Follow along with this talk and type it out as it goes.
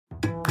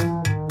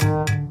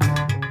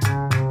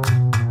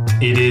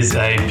It is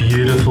a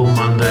beautiful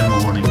Monday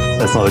morning.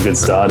 That's not a good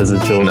start, is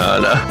it, George? No.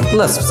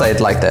 Let's say it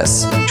like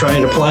this. Try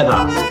and apply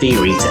that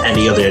theory to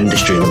any other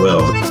industry in the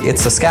world.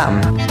 It's a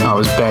scam. I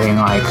was betting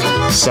like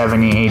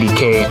 70,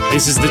 80K.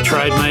 This is the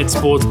TradeMate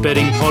Sports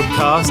Betting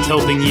Podcast,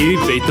 helping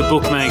you beat the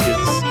bookmakers.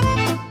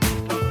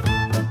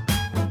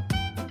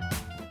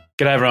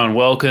 G'day everyone,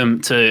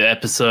 welcome to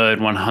episode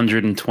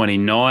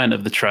 129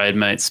 of the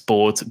TradeMate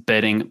Sports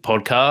Betting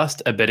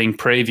Podcast, a betting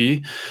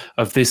preview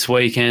of this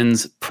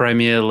weekend's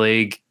Premier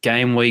League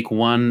Game Week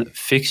 1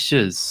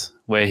 fixtures.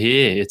 We're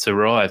here, it's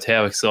arrived,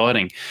 how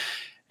exciting.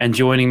 And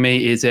joining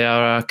me is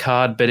our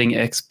card betting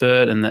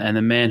expert and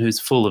the man who's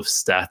full of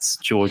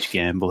stats, George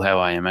Gamble. How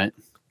are you, mate?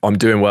 I'm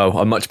doing well.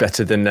 I'm much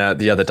better than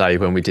the other day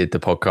when we did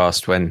the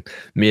podcast when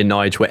me and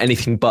Nige were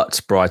anything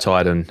but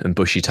bright-eyed and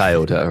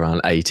bushy-tailed at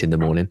around 8 in the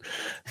morning.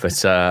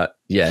 But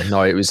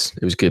it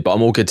was good. But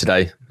I'm all good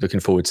today. Looking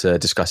forward to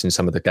discussing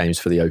some of the games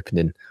for the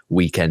opening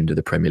weekend of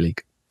the Premier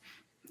League.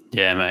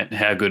 Yeah, mate.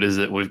 How good is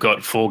it? We've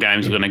got 4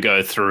 games we're going to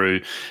go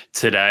through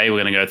today.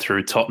 We're going to go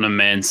through Tottenham,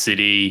 Man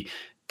City,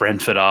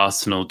 Brentford,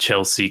 Arsenal,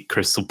 Chelsea,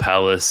 Crystal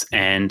Palace,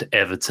 and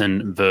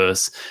Everton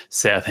versus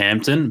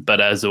Southampton. But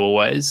as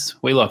always,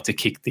 we like to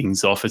kick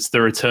things off. It's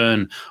the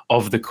return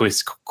of the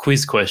quiz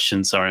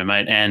question,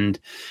 mate. And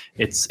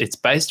it's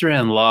based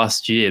around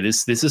last year.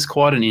 This is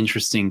quite an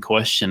interesting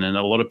question, and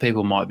a lot of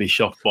people might be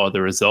shocked by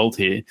the result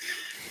here.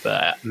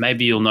 But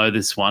maybe you'll know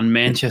this one.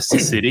 Manchester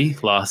City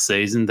last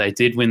season, they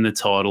did win the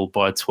title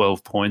by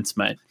 12 points,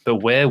 mate. But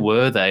where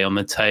were they on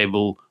the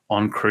table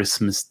on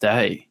Christmas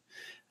Day?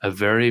 A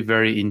very,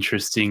 very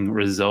interesting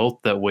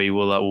result that we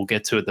will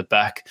get to at the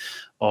back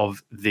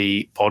of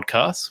the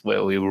podcast,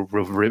 where we will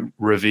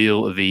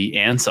reveal the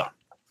answer.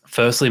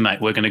 Firstly, mate,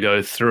 we're going to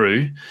go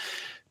through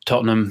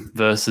Tottenham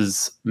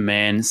versus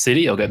Man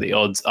City. I'll get the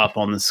odds up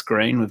on the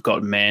screen. We've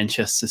got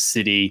Manchester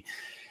City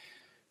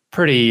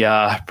pretty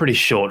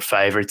short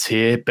favourites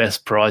here.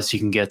 Best price you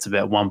can get is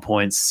about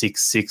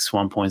 1.66,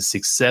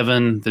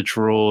 1.67. The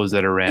draw is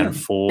at around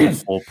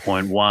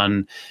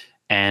 4.1.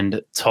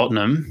 And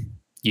Tottenham,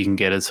 you can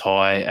get as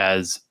high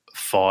as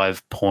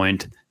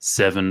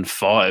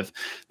 5.75.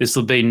 This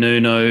will be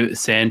Nuno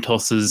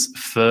Santos's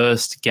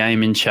first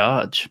game in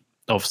charge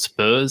of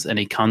Spurs, and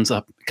he comes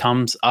up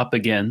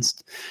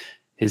against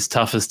his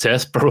toughest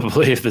test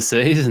probably of the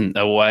season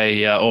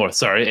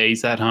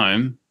he's at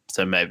home,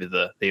 so maybe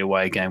the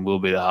away game will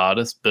be the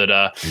hardest.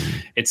 But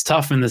it's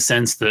tough in the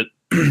sense that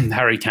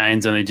Harry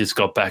Kane's only just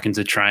got back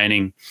into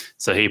training,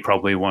 so he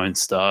probably won't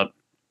start.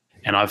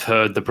 And I've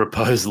heard the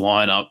proposed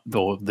lineup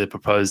or the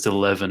proposed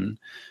 11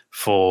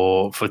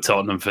 for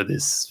Tottenham for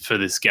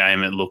this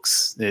game.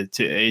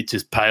 It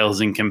just pales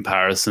in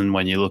comparison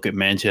when you look at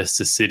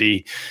Manchester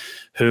City,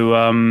 who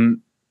are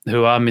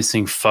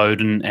missing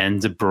Foden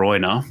and De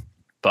Bruyne.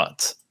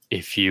 But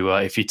if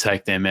you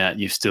take them out,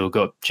 you've still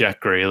got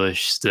Jack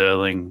Grealish,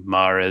 Sterling,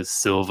 Mahrez,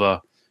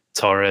 Silva,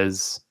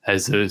 Torres,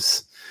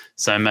 Jesus.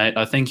 So, mate,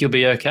 I think you'll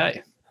be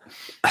okay.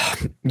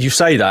 You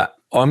say that.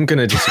 I'm going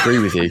to disagree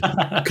with you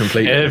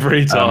completely.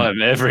 Every time.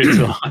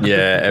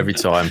 Yeah, every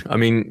time. I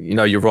mean,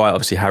 you're right.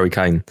 Obviously, Harry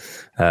Kane,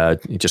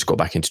 he just got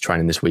back into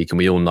training this week, and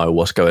we all know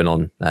what's going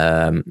on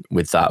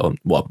with that.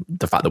 Well,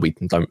 the fact that we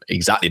don't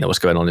exactly know what's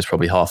going on is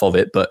probably half of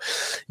it. But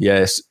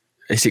yes,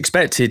 it's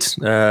expected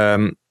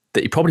that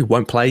he probably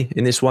won't play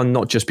in this one,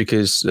 not just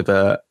because of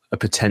a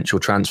potential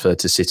transfer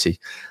to City.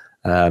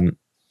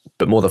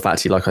 But more the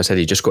fact like I said,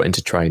 he just got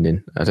into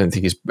training. I don't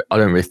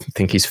really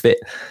think he's fit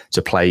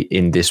to play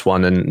in this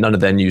one. And none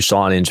of their new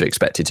signings are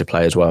expected to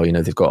play as well.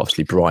 They've got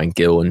obviously Bryan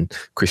Gil and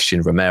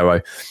Christian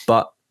Romero.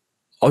 But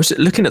I was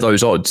looking at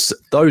those odds.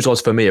 Those odds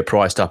for me are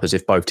priced up as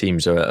if both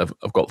teams have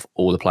got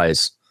all the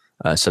players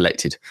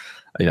selected,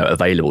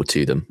 available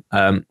to them.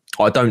 I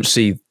don't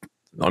see.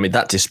 I mean,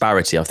 that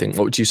disparity. I think.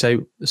 What would you say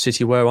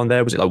City were on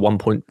there? Was it like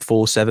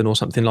 1.47 or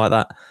something like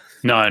that?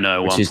 No,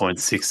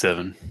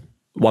 1.67.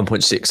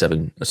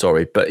 1.67,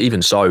 sorry. But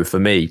even so, for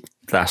me,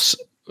 that's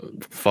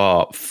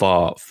far,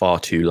 far, far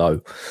too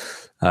low.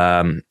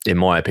 In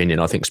my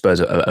opinion, I think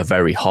Spurs are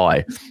very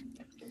high.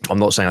 I'm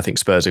not saying I think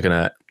Spurs are going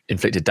to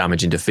inflict a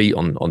damaging defeat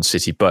on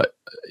City, but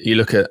you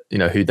look at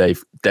who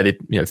they've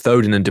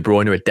Foden and De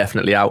Bruyne are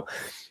definitely out,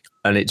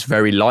 and it's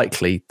very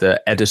likely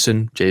that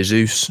Ederson,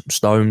 Jesus,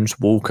 Stones,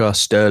 Walker,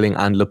 Sterling,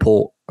 and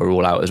Laporte are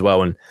all out as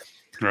well. And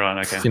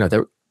right, okay,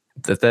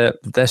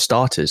 they're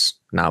starters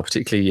now,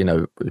 particularly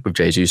with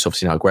Jesus.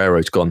 Obviously now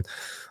Aguero's gone.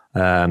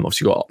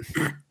 Obviously got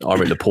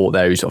Aymeric Laporte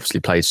there, who's obviously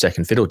played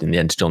second fiddle in the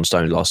end to John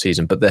Stones last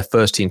season. But they're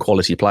first team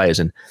quality players,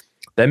 and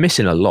they're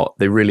missing a lot.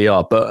 They really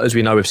are. But as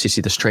we know with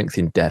City, the strength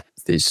in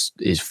depth is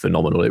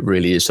phenomenal. It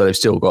really is. So they've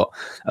still got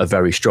a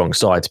very strong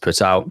side to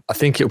put out. I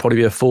think it'll probably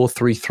be a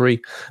 4-3-3,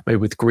 maybe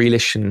with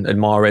Grealish and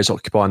Mahrez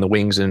occupying the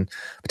wings, and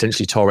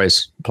potentially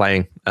Torres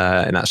playing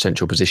in that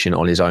central position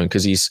on his own,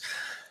 because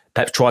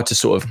Pep tried to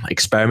sort of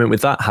experiment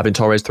with that, having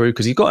Torres through,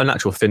 because he's got a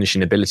natural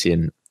finishing ability.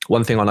 And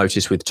one thing I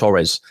noticed with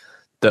Torres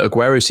that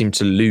Aguero seemed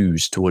to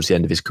lose towards the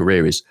end of his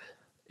career is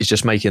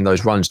just making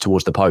those runs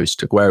towards the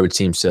post. Aguero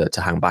seems to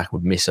hang back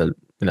and miss a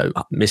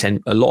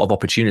lot of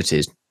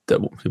opportunities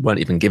that weren't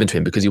even given to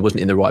him because he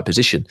wasn't in the right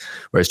position,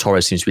 whereas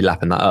Torres seems to be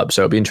lapping that up.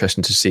 So it'll be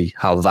interesting to see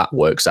how that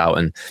works out.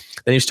 And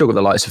then you've still got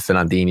the likes of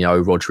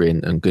Fernandinho, Rodri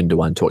and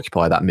Gundogan to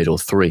occupy that middle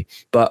three.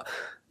 But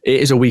it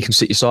is a weakened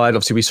City side.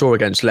 Obviously, we saw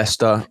against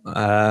Leicester.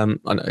 And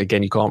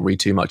again, you can't read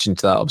too much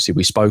into that. Obviously,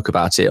 we spoke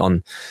about it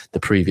on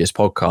the previous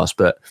podcast.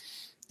 But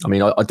I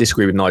mean, I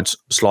disagree with Nigel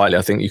slightly.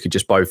 I think you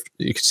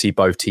could see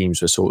both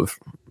teams were sort of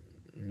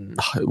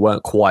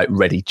weren't quite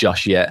ready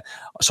just yet.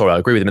 Sorry, I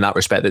agree with them in that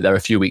respect that they're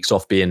a few weeks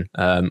off being,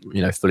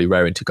 fully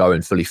raring to go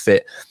and fully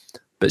fit.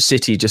 But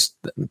City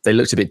they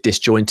looked a bit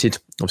disjointed.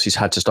 Obviously, he's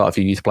had to start a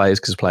few youth players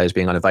because players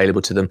being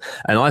unavailable to them.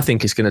 And I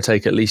think it's going to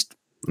take at least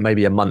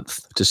maybe a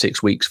month to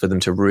 6 weeks for them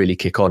to really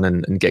kick on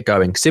and get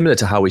going. Similar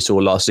to how we saw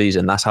last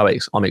season. That's how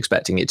I'm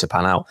expecting it to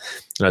pan out.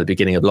 At the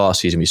beginning of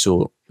last season, we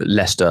saw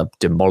Leicester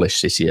demolish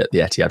City at the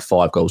Etihad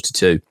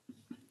 5-2.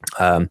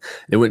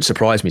 It wouldn't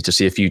surprise me to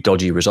see a few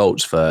dodgy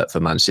results for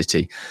Man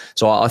City.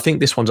 So I think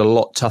this one's a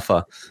lot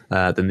tougher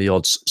than the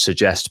odds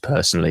suggest,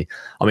 personally.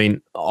 I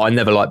mean, I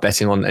never like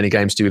betting on any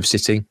games to do with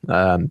City.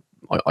 I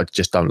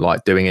just don't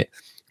like doing it.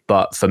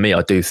 But for me,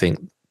 I do think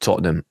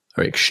Tottenham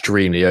are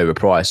extremely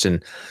overpriced,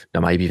 and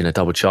maybe even a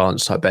double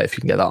chance. I bet if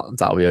you can get that,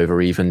 that'll be over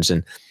evens.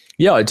 And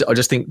yeah, I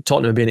just think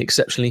Tottenham have been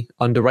exceptionally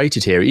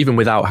underrated here, even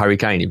without Harry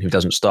Kane, who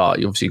doesn't start.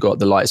 You obviously got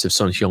the likes of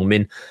Son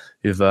Heung-min,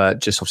 who've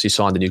just obviously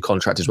signed a new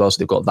contract as well, so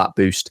they've got that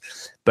boost.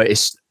 But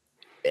it's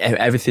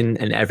everything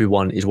and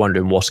everyone is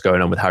wondering what's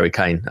going on with Harry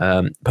Kane.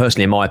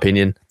 Personally, in my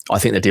opinion, I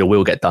think the deal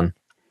will get done.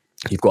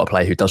 You've got a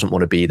player who doesn't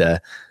want to be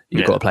there.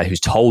 You've got a player who's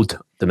told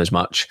them as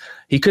much.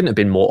 He couldn't have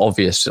been more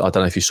obvious. I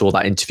don't know if you saw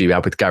that interview he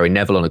had with Gary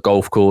Neville on a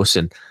golf course,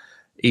 and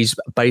he's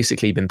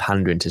basically been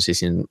pandering to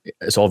City, and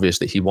it's obvious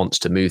that he wants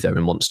to move there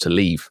and wants to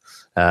leave,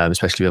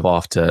 especially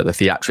after the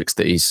theatrics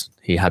that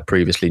he had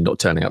previously, not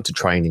turning up to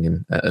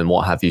training and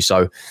what have you.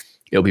 So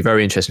it'll be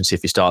very interesting to see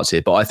if he starts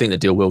here. But I think the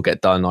deal will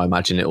get done. I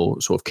imagine it will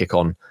sort of kick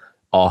on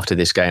after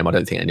this game. I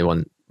don't think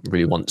anyone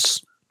really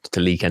wants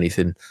to leak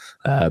anything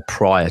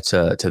prior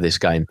to this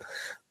game.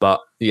 But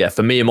yeah,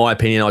 for me, in my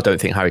opinion, I don't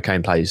think Harry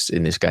Kane plays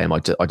in this game. I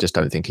just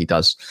don't think he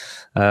does.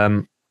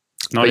 Not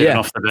even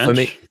off the bench? For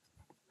me,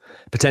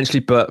 potentially,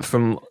 but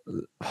from,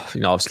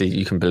 obviously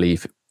you can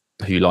believe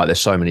who you like. There's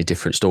so many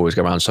different stories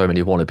going around, so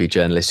many wannabe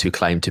journalists who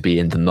claim to be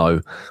in the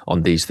know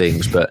on these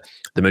things. But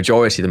the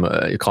majority of them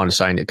are kind of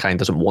saying that Kane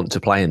doesn't want to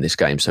play in this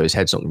game, so his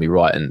head's not going to be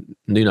right. And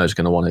Nuno's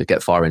going to want to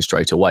get firing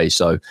straight away.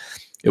 So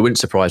it wouldn't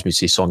surprise me to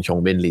see Son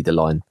Heung-min lead the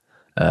line,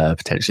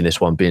 potentially in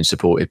this one, being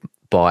supported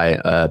by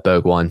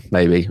Bergwijn,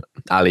 maybe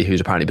Ali,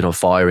 who's apparently been on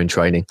fire in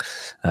training,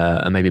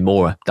 and maybe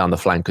Moura down the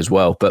flank as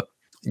well. But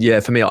yeah,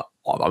 for me,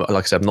 like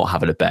I said, I'm not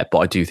having a bet, but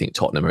I do think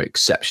Tottenham are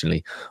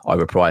exceptionally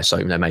overpriced. So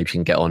maybe you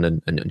can get on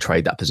and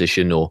trade that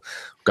position or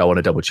go on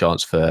a double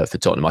chance for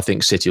Tottenham. I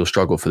think City will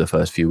struggle for the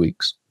first few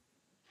weeks.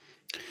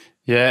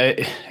 Yeah,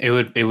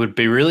 it would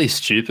be really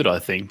stupid, I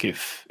think,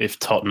 if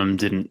Tottenham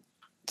didn't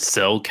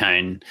sell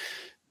Kane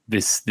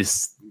this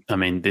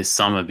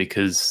summer,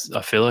 because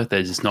I feel like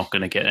they're just not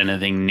going to get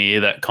anything near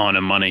that kind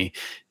of money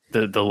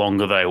the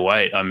longer they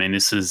wait. I mean,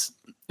 this is,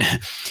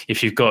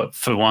 if you've got,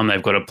 for one,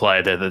 they've got a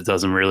player there that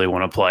doesn't really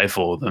want to play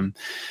for them,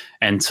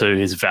 and two,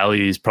 his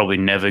value is probably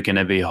never going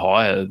to be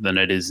higher than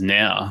it is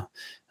now.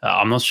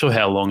 I'm not sure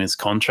how long his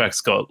contract's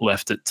got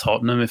left at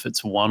Tottenham, if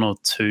it's 1 or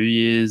 2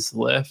 years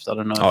left. I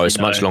don't know. Oh, it's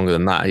much longer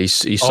than that. He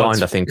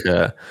signed, I think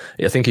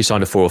he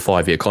signed a 4 or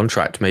 5 year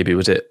contract. Maybe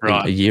was it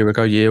a year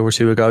or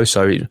two ago?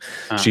 So he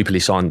stupidly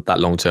signed that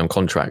long-term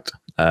contract.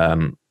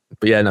 But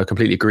yeah, no,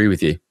 completely agree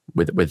with you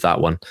with that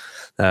one.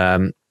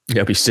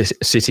 It'll be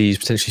City's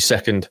potentially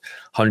second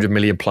 100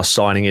 million plus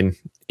signing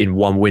in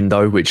one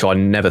window, which I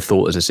never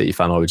thought as a City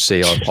fan I would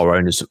see. Our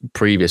owners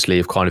previously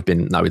have kind of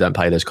been, no, we don't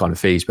pay those kind of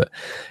fees. But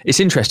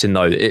it's interesting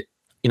though, you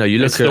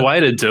look it's the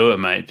way to do it,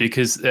 mate,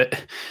 because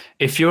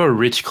if you're a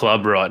rich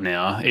club right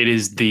now, it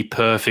is the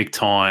perfect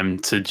time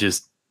to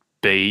just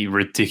be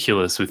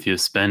ridiculous with your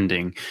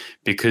spending,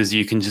 because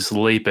you can just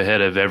leap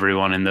ahead of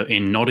everyone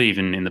in not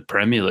even in the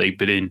Premier League,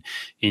 but in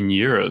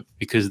Europe,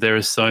 because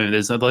there's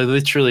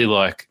literally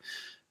like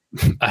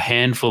a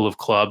handful of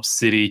clubs,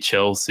 City,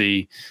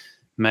 Chelsea,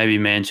 maybe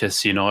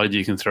Manchester United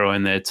you can throw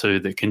in there too,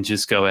 that can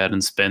just go out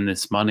and spend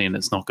this money and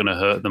it's not going to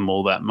hurt them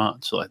all that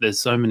much. Like, there's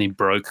so many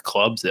broke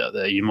clubs out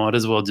there. You might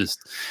as well this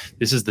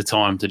is the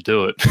time to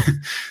do it.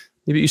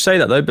 Yeah, but you say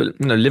that though, but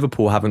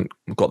Liverpool haven't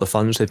got the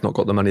funds. They've not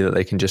got the money that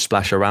they can just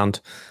splash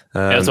around.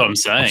 That's what I'm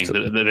saying.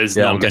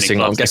 I'm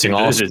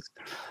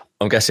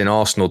guessing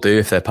Arsenal do,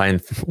 if they're paying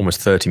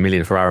almost 30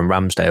 million for Aaron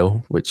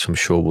Ramsdale, which I'm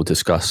sure we'll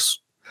discuss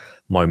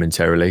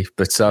momentarily.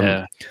 But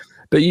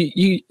but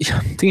you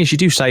thing is, you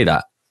do say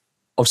that.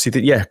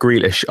 Obviously,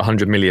 Grealish,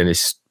 100 million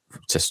is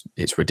just,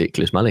 it's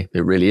ridiculous money.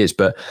 It really is.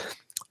 But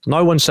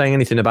no one's saying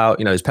anything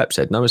about, as Pep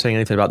said, no one's saying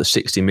anything about the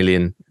 60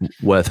 million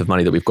worth of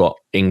money that we've got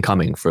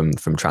incoming from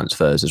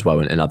transfers as well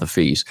and other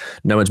fees.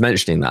 No one's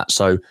mentioning that.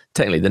 So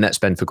technically, the net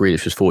spend for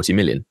Grealish was 40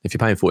 million. If you're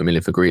paying 40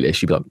 million for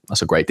Grealish, you'd be like,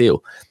 that's a great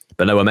deal.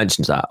 But no one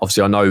mentions that.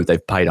 Obviously, I know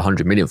they've paid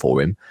 100 million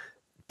for him,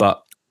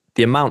 but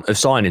the amount of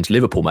signings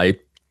Liverpool made,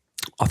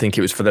 I think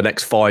it was for the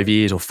next 5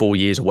 years or 4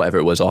 years or whatever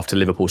it was after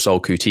Liverpool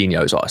sold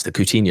Coutinho. It's like, it's the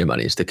Coutinho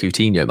money. It's the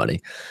Coutinho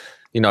money.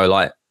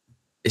 Like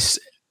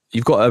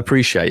you've got to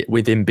appreciate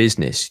within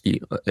business,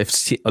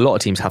 if a lot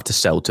of teams have to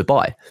sell to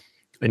buy.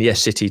 And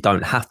yes, City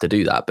don't have to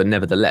do that. But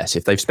nevertheless,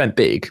 if they've spent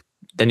big,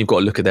 then you've got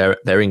to look at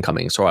their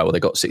incoming. It's all right, well, they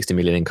got 60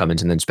 million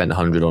incomings and then spent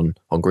 100 on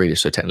Grealish.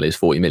 So technically it's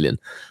 40 million,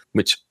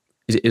 which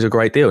is a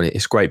great deal. And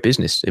it's great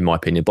business, in my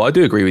opinion. But I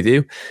do agree with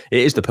you. It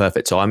is the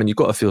perfect time. And you've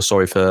got to feel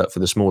sorry for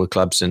the smaller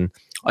clubs. And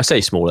I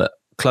say smaller,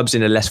 clubs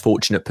in a less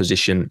fortunate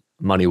position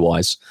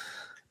money-wise,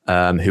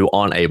 who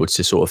aren't able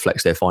to sort of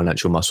flex their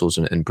financial muscles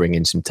and bring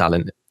in some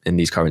talent in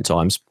these current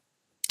times.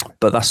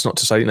 But that's not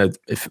to say,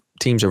 if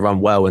teams are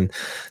run well and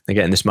they're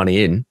getting this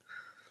money in,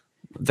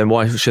 then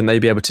why shouldn't they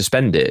be able to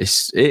spend it?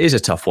 It is a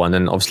tough one.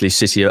 And obviously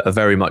City are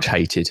very much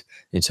hated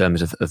in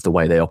terms of the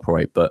way they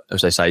operate. But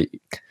as they say,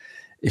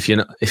 if you're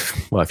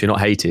not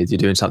hated, you're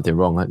doing something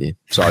wrong, aren't you?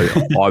 So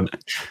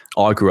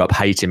I grew up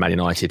hating Man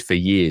United for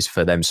years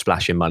for them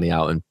splashing money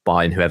out and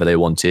buying whoever they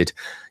wanted.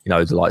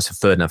 The likes of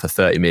Ferdinand for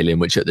 30 million,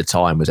 which at the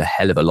time was a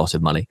hell of a lot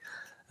of money.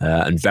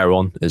 And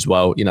Veron as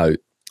well.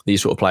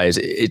 These sort of players,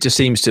 it just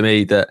seems to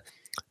me that,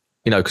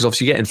 because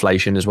obviously you get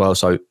inflation as well.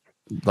 So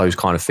those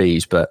kind of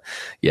fees, but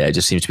yeah, it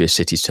just seems to be a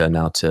City's turn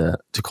now to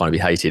kind of be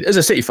hated. As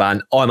a City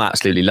fan, I'm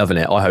absolutely loving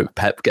it. I hope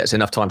Pep gets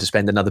enough time to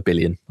spend another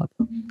billion.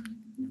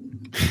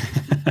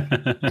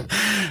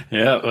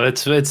 Yeah, well,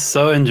 it's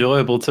so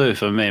enjoyable too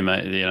for me,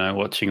 mate.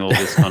 Watching all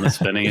this kind of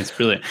spending, it's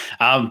brilliant.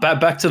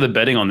 Back to the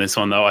betting on this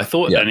one though. I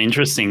thought an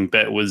interesting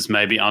bet was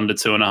maybe under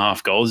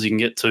 2.5 goals. You can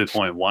get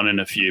 2.1 in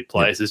a few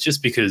places,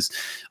 just because.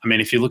 I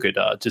mean, if you look at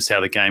just how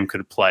the game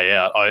could play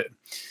out,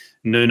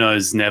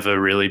 Nuno's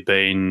never really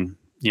been,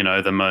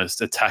 the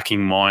most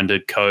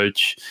attacking-minded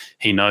coach.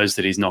 He knows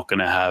that he's not going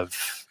to have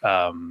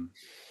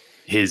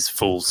his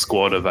full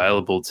squad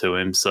available to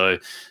him, so.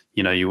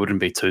 You wouldn't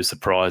be too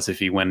surprised if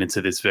he went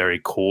into this very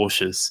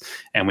cautious.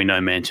 And we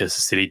know Manchester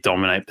City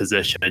dominate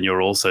possession. And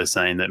you're also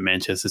saying that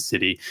Manchester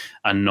City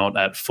are not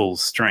at full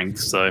strength.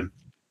 So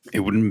it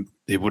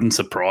wouldn't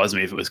surprise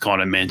me if it was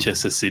kind of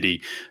Manchester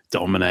City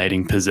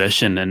dominating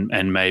possession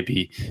and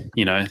maybe,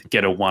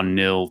 get a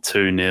 1-0,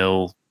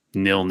 2-0,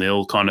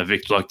 0-0 kind of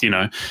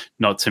victory.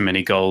 Not too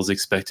many goals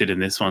expected in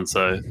this one.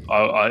 So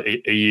are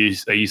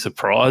you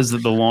surprised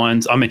that the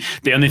Lions? I mean,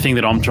 the only thing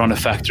that I'm trying to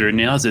factor in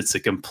now is it's a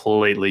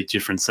completely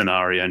different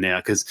scenario now,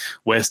 because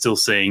we're still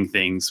seeing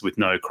things with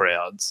no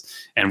crowds,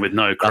 and with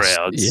no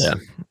crowds,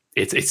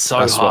 it's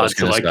so hard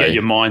to get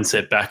your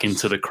mindset back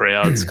into the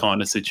crowds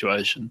kind of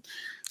situation.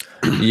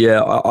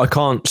 Yeah, I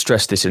can't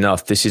stress this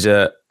enough. This is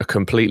a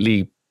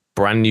completely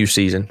brand new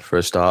season for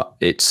a start.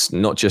 It's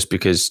not just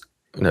because.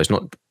 It's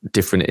not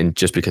different in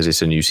just because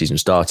it's a new season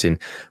starting.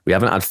 We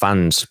haven't had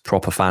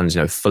proper fans,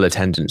 full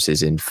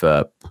attendances in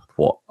for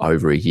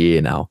over a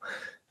year now.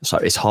 So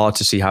it's hard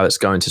to see how it's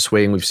going to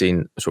swing. We've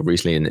seen sort of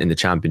recently in the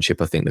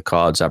Championship, I think the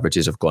cards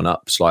averages have gone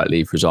up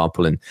slightly, for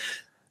example, and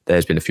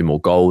there's been a few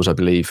more goals, I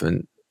believe.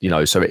 And,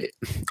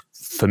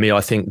 for me,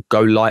 I think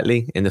go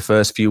lightly in the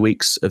first few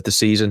weeks of the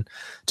season,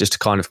 just to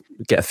kind of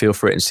get a feel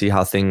for it and see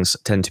how things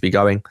tend to be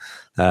going.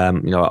 I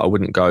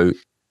wouldn't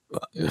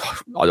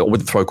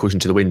throw caution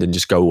to the wind and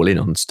just go all in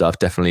on stuff.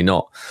 Definitely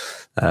not.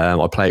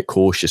 I play it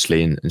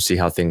cautiously and see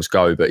how things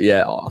go. But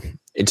yeah,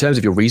 in terms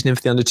of your reasoning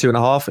for the under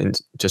 2.5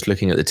 and just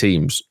looking at the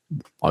teams,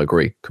 I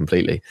agree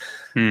completely.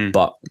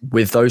 But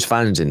with those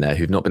fans in there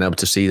who've not been able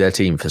to see their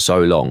team for so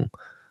long,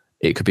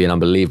 it could be an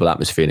unbelievable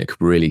atmosphere and it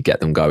could really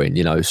get them going,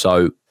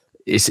 So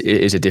it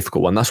is a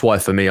difficult one. That's why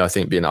for me, I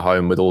think being at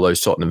home with all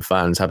those Tottenham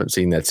fans haven't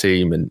seen their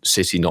team and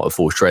City not at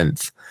full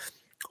strength,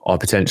 I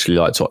potentially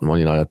like Tottenham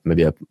on,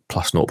 maybe a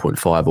plus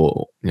 0.5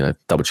 or,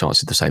 double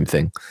chance of the same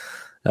thing.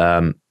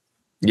 I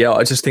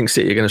just think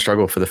City are going to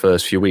struggle for the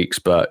first few weeks.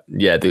 But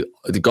yeah,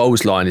 the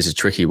goals line is a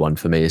tricky one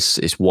for me.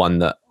 It's one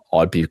that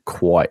I'd be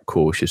quite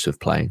cautious of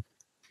playing.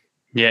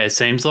 Yeah, it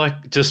seems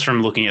like, just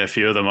from looking at a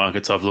few of the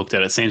markets I've looked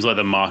at, it seems like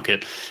the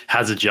market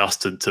has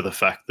adjusted to the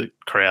fact that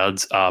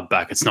crowds are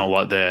back. It's not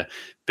like they're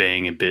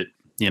being a bit,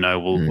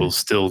 we'll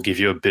still give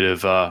you a bit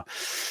of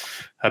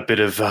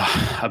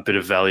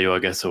value, I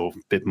guess, or a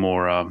bit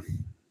more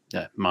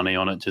money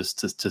on it just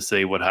to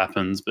see what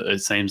happens. But it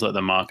seems like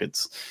the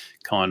market's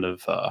kind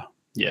of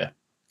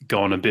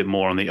gone a bit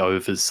more on the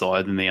overs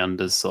side than the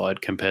unders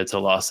side compared to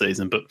last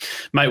season. But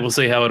mate, we'll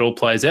see how it all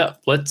plays out.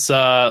 Let's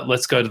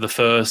go to the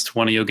first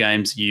one of your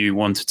games you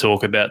want to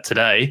talk about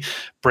today,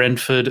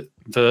 Brentford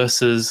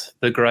versus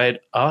the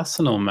great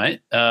Arsenal, mate.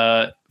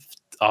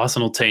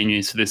 Arsenal team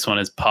news for this one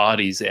is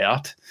Partey's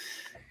out,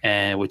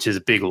 which is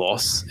a big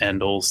loss.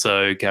 And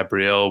also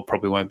Gabriel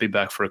probably won't be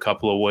back for a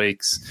couple of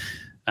weeks.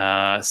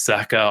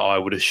 Saka, I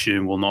would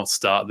assume, will not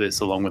start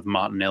this, along with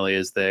Martinelli,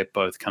 as they're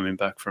both coming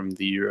back from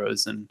the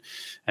Euros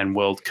and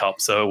World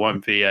Cup. So it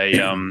won't be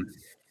a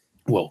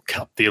World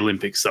Cup, the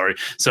Olympics, sorry.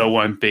 So it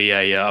won't be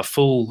a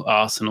full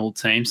Arsenal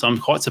team. So I'm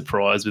quite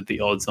surprised with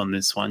the odds on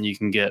this one. You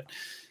can get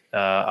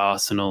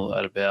Arsenal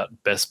at about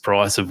best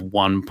price of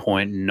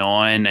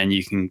 1.9, and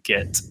you can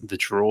get the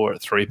draw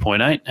at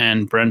 3.8,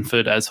 and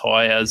Brentford as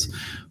high as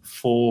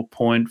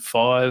 4.5,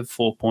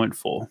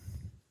 4.4.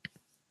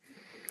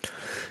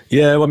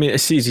 Yeah, well, I mean,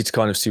 it's easy to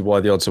kind of see why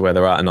the odds are where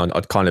they're at, and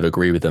I'd kind of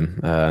agree with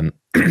them.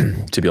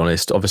 To be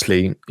honest,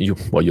 obviously,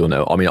 you'll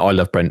know. I mean, I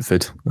love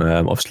Brentford.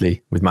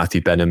 Obviously, with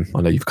Matthew Benham,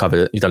 I know you've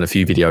done a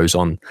few videos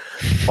on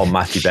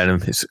Matthew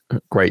Benham. It's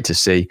great to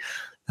see,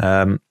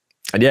 and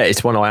yeah,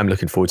 it's one I am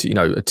looking forward to. You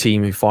know, a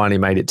team who finally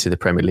made it to the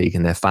Premier League,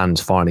 and their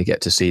fans finally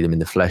get to see them in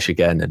the flesh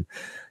again, and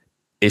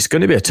it's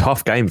going to be a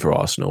tough game for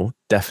Arsenal,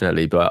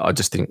 definitely. But I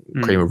just think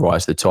cream will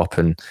rise to the top,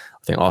 and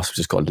I think Arsenal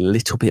just got a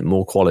little bit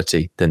more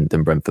quality than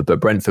Brentford. But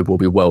Brentford will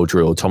be well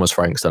drilled. Thomas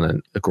Frank's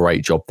done a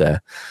great job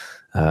there.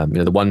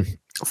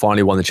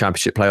 Finally won the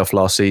Championship playoff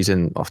last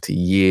season after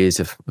years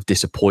of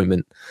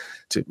disappointment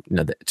to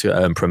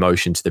earn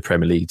promotion to the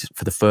Premier League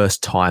for the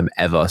first time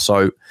ever.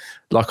 So,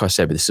 like I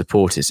said, with the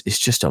supporters, it's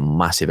just a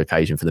massive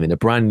occasion for them in a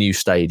brand new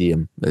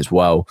stadium as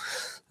well.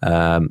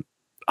 And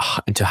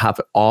to have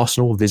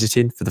Arsenal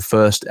visiting for the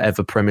first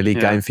ever Premier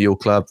League game for your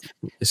club,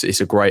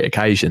 it's a great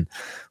occasion,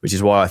 which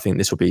is why I think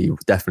this will be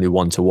definitely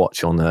one to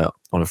watch on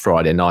a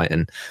Friday night.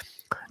 And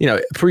you know,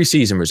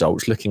 pre-season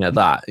results, looking at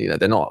that, you know,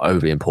 they're not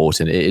overly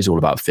important. It is all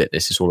about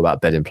fitness. It's all about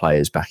bedding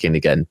players back in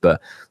again.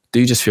 But do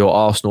you just feel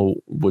Arsenal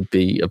would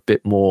be a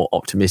bit more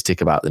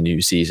optimistic about the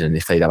new season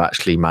if they'd have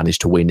actually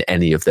managed to win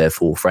any of their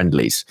 4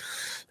 friendlies?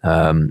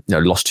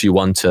 Lost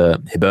 2-1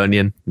 to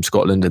Hibernian from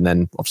Scotland, and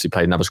then obviously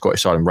played another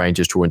Scottish side in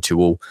Rangers, drawing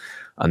 2-2,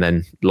 and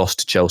then lost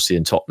to Chelsea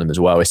and Tottenham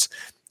as well. It's,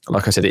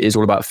 like I said, it is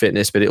all about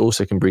fitness, but it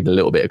also can bring a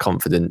little bit of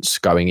confidence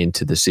going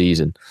into the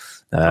season.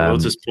 I will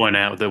just point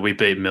out that we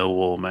beat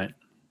Millwall, mate.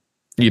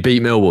 You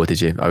beat Millwall, did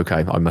you?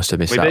 Okay, I must have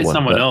missed that one. We beat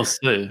someone else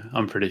too,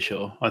 I'm pretty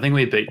sure. I think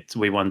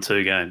we won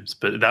 2 games,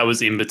 but that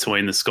was in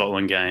between the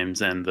Scotland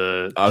games and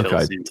the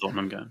Chelsea and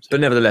Tottenham games.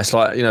 But nevertheless,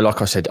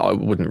 like I said, I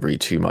wouldn't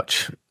read too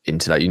much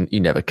into that. You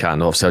never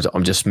can. Obviously,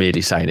 I'm just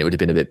merely saying it would have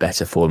been a bit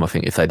better for them, I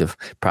think, if they'd have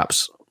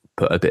perhaps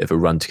put a bit of a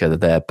run together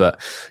there. But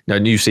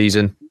new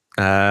season,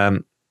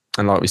 and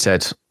like we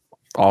said,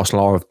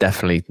 Arsenal are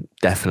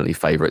definitely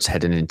favourites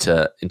heading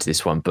into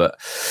this one.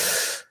 But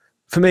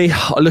for me,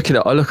 I look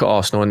at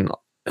Arsenal and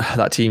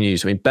that team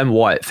news. I mean, Ben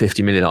White,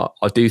 50 million.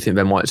 I do think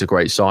Ben White's a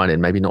great signing.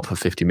 Maybe not for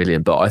 50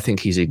 million, but I think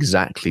he's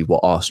exactly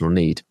what Arsenal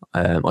need.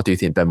 I do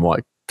think Ben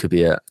White could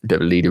be a bit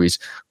of a leader. He's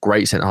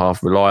great centre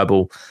half,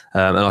 reliable,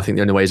 and I think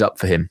the only way is up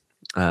for him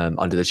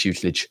under the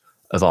tutelage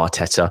of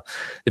Arteta.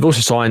 They've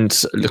also signed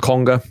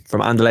Lokonga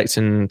from Anderlecht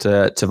and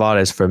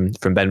Tavares from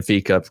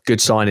Benfica. Good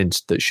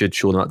signings that should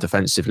shore them up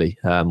defensively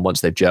once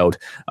they've gelled.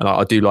 And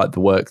I do like the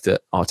work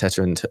that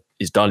Arteta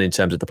has done in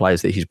terms of the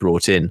players that he's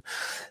brought in.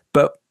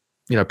 But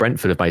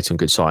Brentford have made some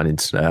good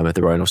signings of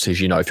their own. Obviously,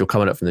 as you know, if you're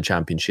coming up from the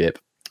Championship,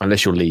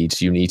 unless you're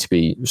Leeds, you need to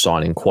be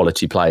signing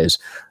quality players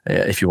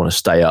if you want to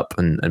stay up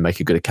and make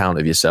a good account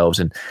of yourselves.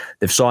 And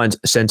they've signed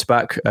a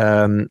centre-back,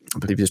 I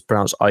believe it's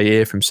pronounced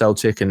Ayer from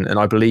Celtic, and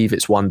I believe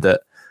it's one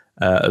that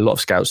a lot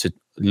of scouts had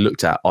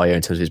looked at Ayer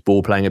in terms of his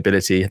ball-playing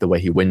ability, the way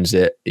he wins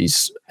it.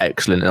 He's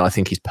excellent, and I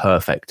think he's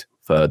perfect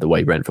for the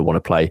way Brentford want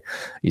to play.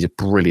 He's a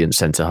brilliant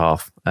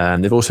centre-half.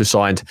 They've also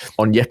signed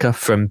Onyeka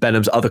from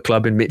Benham's other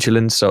club in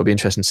Midtjylland, so it'll be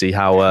interesting to see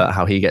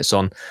how he gets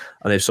on.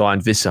 And they've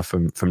signed Visser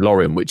from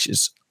Lorient, which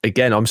is,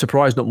 again, I'm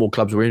surprised not more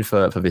clubs were in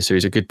for Visser.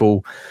 He's a good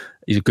ball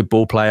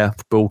player,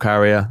 ball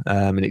carrier,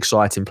 an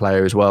exciting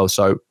player as well.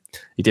 So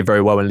he did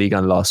very well in Ligue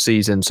 1 last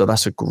season, so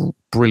that's a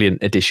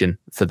brilliant addition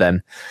for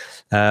them.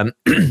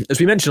 As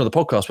we mentioned on the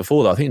podcast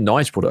before, though, I think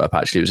Nige brought it up,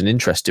 actually. It was an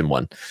interesting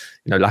one.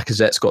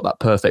 Lacazette's got that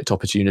perfect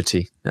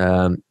opportunity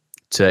to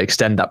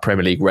extend that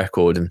Premier League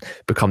record and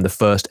become the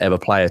first ever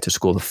player to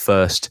score the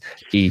first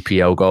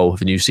EPL goal of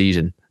the new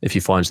season if he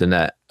finds the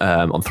net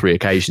on 3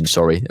 occasions,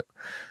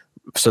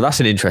 So that's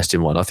an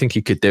interesting one. I think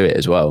he could do it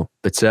as well.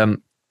 But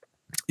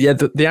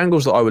the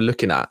angles that I were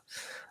looking at,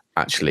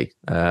 actually,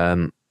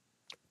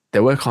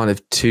 there were kind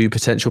of 2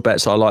 potential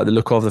bets I like the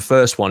look of. The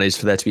first one is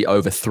for there to be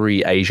over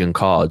 3 Asian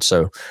cards.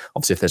 So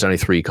obviously if there's only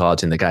 3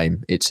 cards in the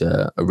game, it's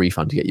a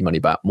refund to get your money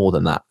back. More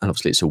than that, and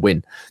obviously it's a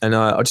win. And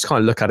I just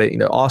kind of look at it,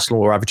 Arsenal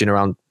were averaging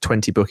around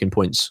 20 booking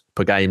points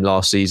per game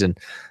last season.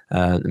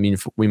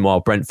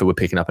 Meanwhile, Brentford were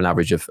picking up an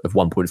average of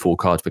 1.4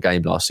 cards per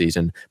game last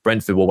season.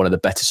 Brentford were one of the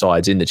better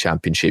sides in the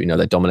Championship.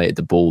 They dominated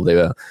the ball. They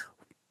were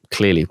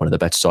clearly one of the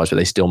better sides, but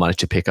they still managed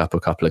to pick up a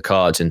couple of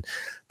cards, and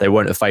they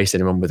won't have faced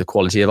anyone with the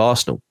quality of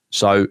Arsenal.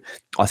 So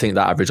I think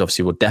that average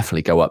obviously will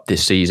definitely go up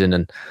this season.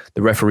 And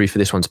the referee for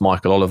this one's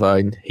Michael Oliver,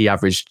 and he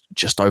averaged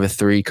just over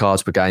 3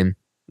 cards per game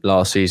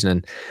last season.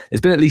 And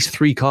there's been at least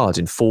 3 cards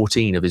in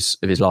 14 of his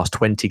last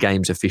 20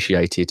 games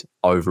officiated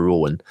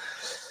overall. And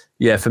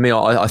yeah, for me,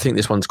 I think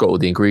this one's got all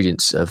the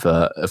ingredients of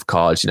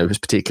cards.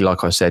 Particularly,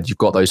 like I said, you've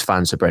got those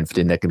fans of Brentford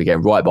in. They're going to be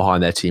getting right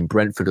behind their team.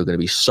 Brentford are going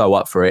to be so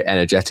up for it,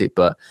 energetic,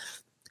 but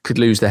could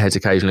lose their heads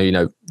occasionally.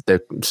 They're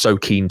so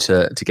keen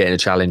to get in a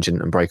challenge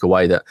and break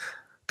away that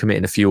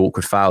committing a few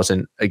awkward fouls.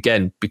 And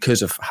again,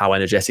 because of how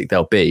energetic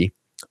they'll be,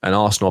 and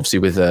Arsenal obviously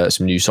with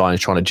some new signings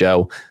trying to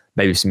gel,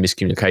 maybe some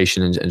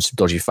miscommunication and some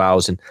dodgy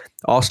fouls. And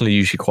Arsenal are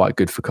usually quite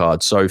good for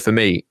cards. So for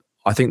me,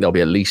 I think there'll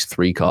be at least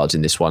 3 cards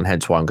in this one.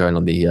 Hence why I'm going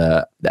on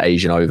the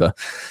Asian over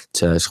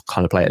to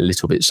kind of play it a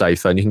little bit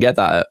safer. And you can get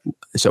that at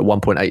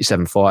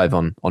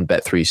 1.875 on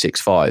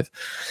Bet365.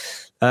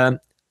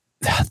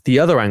 The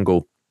other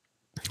angle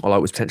I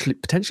like was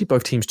potentially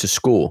both teams to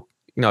score.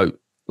 You know,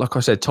 like I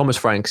said, Thomas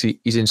Franks,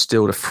 he's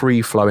instilled a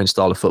free-flowing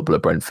style of football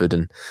at Brentford,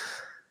 and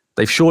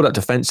they've shored up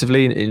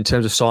defensively in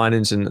terms of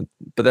signings,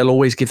 but they'll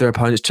always give their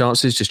opponents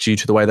chances just due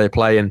to the way they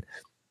play. And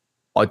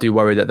I do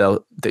worry that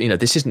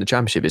this isn't the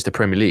Championship, it's the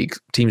Premier League.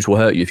 Teams will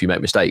hurt you if you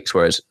make mistakes,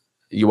 whereas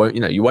you won't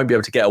be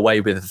able to get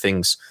away with the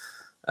things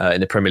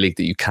in the Premier League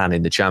that you can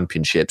in the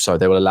Championship. So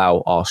they will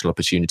allow Arsenal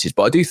opportunities.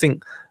 But I do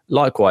think,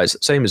 likewise,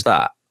 same as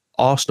that,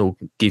 Arsenal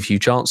give you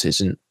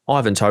chances. And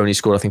Ivan Toney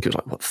scored, I think it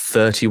was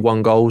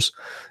 31 goals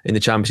in the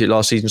Championship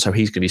last season. So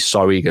he's going to be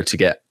so eager to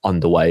get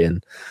underway.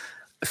 And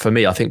for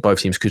me, I think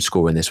both teams could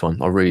score in this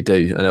one. I really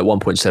do. And at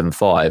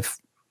 1.75,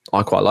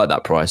 I quite like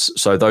that price.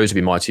 So those would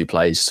be my 2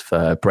 plays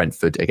for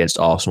Brentford against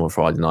Arsenal on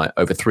Friday night,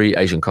 over 3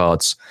 Asian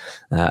cards,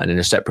 and in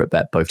a separate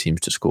bet, both teams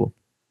to score.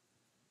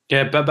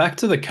 Yeah, but back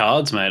to the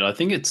cards, mate. I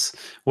think it's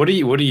what do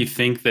you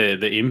think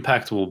the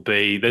impact will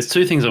be? There's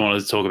 2 things I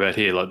wanted to talk about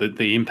here, like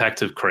the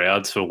impact of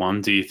crowds for one.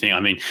 Do you think? I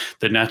mean,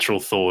 the natural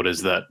thought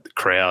is that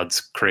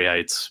crowds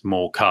creates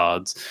more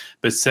cards,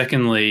 but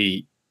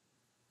secondly,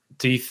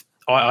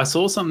 I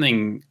saw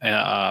something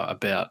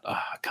about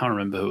I can't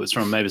remember who it was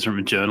from. Maybe it's from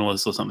a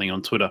journalist or something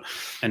on Twitter,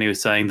 and he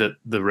was saying that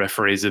the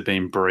referees have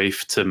been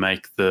briefed to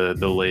make the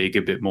league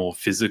a bit more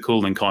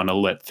physical and kind of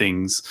let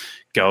things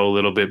go a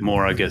little bit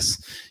more. I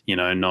guess, you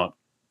know,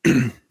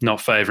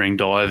 not favouring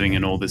diving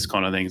and all this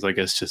kind of things. I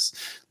guess just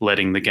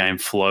letting the game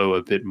flow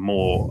a bit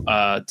more.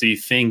 Do you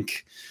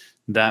think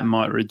that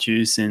might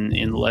reduce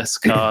in less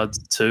cards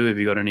too? Have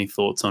you got any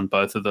thoughts on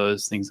both of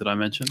those things that I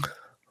mentioned?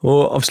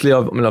 Well, obviously,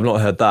 I've not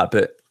heard that,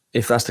 but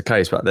if that's the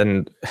case, but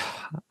then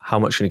how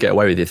much can you get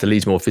away with it? If the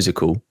league's more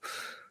physical,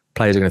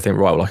 players are going to think,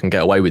 right, well, I can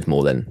get away with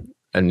more then.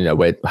 And, you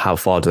know, how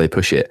far do they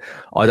push it?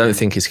 I don't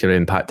think it's going to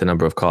impact the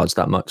number of cards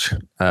that much.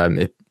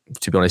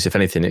 To be honest, if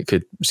anything, it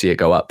could see it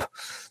go up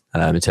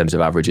in terms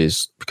of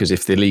averages, because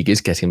if the league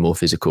is getting more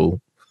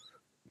physical,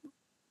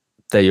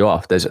 there you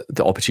are. There's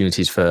the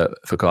opportunities for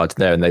cards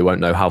there, and they won't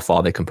know how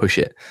far they can push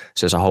it.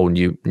 So it's a whole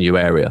new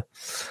area.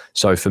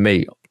 So for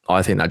me,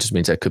 I think that just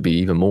means there could be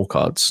even more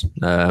cards.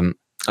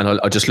 And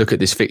I just look at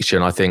this fixture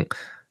and I think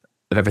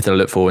of everything I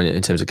look for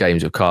in terms of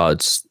games of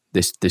cards,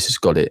 this has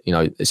got it. You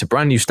know, it's a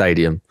brand new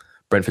stadium,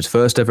 Brentford's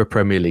first ever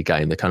Premier League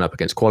game. They're coming up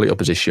against quality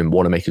opposition,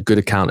 want to make a good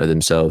account of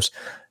themselves.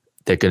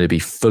 They're going to be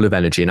full of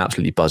energy and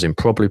absolutely buzzing,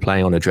 probably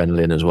playing on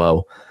adrenaline as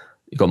well.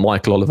 You've got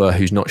Michael Oliver,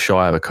 who's not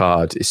shy of a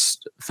card. It's,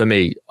 for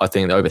me, I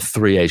think over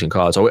 3 Asian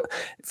cards. For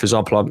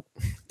example,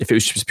 if it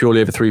was just purely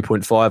over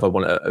 3.5, I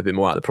want a bit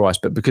more out of the price.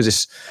 But because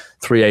it's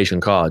 3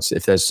 Asian cards,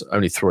 if there's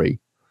only 3,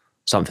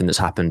 something that's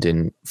happened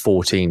in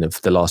 14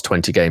 of the last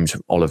 20 games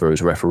Oliver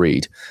has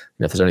refereed,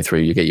 if there's only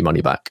 3, you get your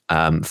money back.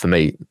 For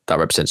me,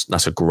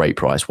 that's a great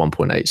price,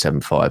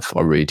 1.875.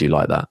 I really do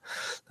like that.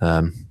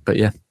 But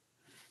yeah.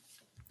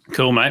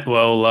 Cool, mate.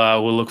 Well,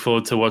 we'll look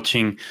forward to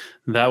watching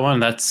that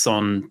one. That's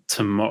on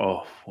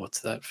tomorrow.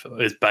 What's that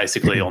for? It's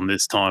basically on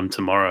this time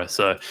tomorrow.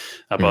 So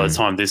by the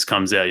time this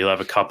comes out, you'll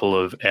have a couple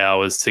of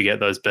hours to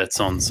get those bets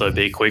on. So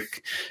be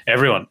quick,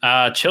 everyone.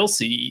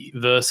 Chelsea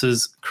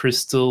versus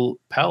Crystal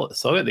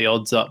Palace. I'll get the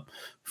odds up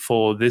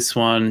for this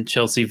one.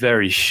 Chelsea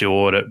very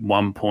short at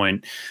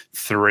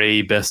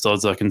 1.3. Best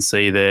odds I can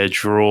see there.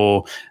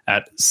 Draw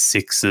at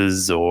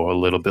 6s or a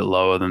little bit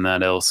lower than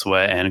that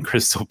elsewhere. And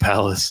Crystal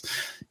Palace,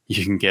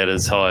 you can get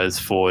as high as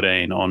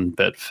 14 on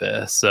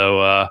Betfair.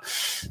 So,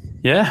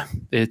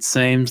 it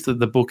seems that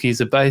the bookies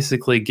are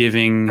basically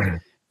giving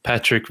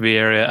Patrick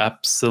Vieira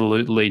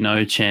absolutely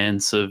no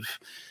chance of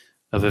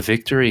a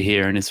victory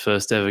here in his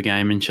first ever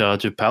game in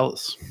charge of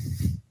Palace.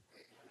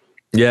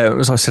 Yeah,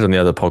 as I said on the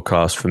other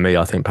podcast, for me,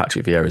 I think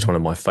Patrick Vieira is one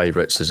of my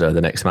favourites as the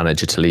next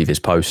manager to leave his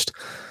post.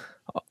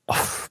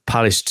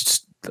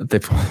 Palace, they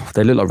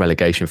look like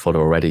relegation fodder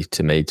already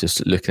to me,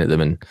 just looking at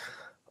them. And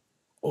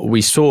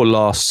we saw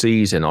last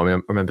season, I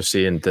remember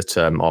seeing that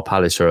our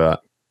Palace are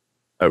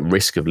at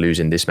risk of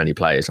losing this many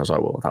players. I was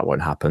like, well, that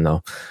won't happen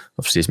though.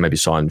 Obviously, it's maybe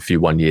signed a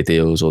few 1-year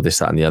deals or this,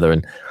 that and the other.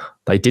 And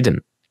they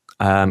didn't.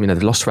 They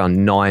lost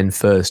around 9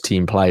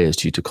 first-team players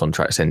due to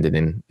contracts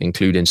ending,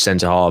 including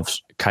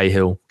centre-halves, Gary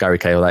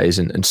Cahill that is,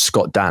 and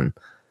Scott Dan.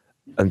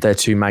 And they're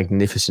 2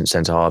 magnificent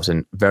centre-halves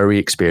and very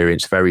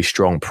experienced, very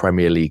strong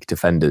Premier League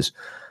defenders.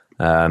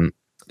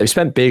 They've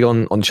spent big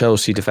on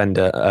Chelsea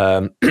defender,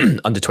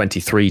 under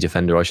 23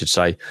 defender, I should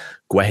say,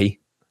 Guehi,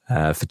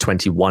 for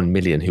 21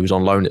 million, who was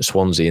on loan at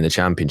Swansea in the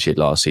Championship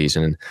last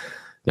season. And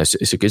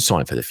it's a good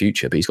sign for the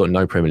future, but he's got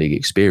no Premier League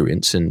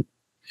experience, and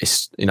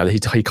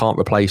he can't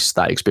replace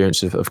that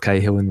experience of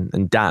Cahill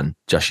and Dan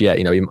just yet.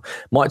 He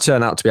might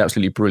turn out to be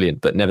absolutely brilliant,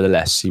 but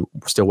nevertheless, he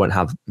still won't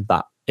have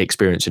that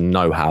experience and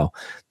know-how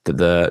that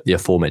the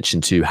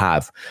aforementioned 2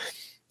 have.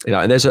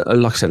 And there's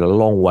like I said, a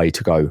long way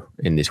to go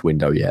in this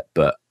window yet,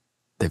 but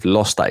They've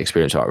lost that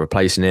experience about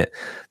replacing it.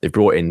 They've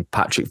brought in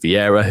Patrick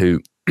Vieira, who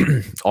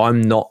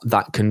I'm not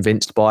that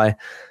convinced by.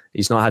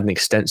 He's not had an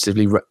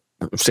extensively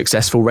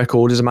successful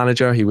record as a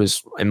manager. He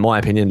was, in my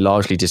opinion,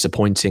 largely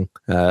disappointing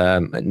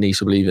at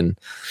Nice, I believe. And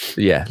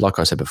yeah, like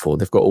I said before,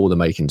 they've got all the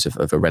makings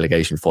of a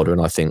relegation fodder,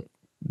 and I think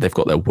they've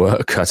got their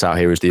work cut out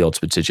here, as the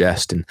odds would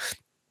suggest. And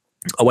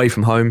away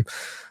from home,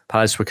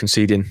 Palace were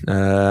conceding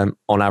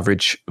on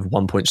average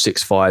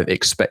 1.65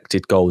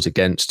 expected goals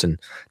against, and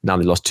now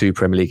they lost 2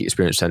 Premier League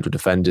experienced central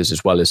defenders,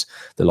 as well as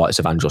the likes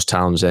of Andros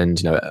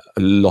Townsend. A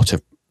lot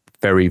of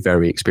very,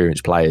 very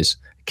experienced players,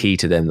 key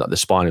to them, like the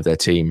spine of their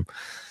team.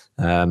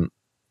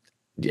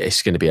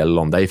 It's going to be a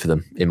long day for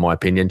them, in my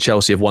opinion.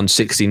 Chelsea have won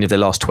 16 of their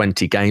last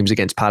 20 games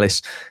against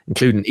Palace,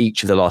 including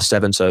each of the last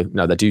 7. So,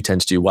 they do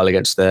tend to do well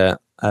against their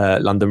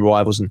London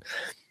rivals. And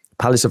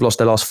Palace have lost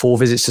their last 4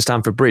 visits to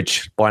Stamford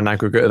Bridge by an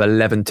aggregate of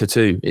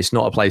 11-2. It's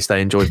not a place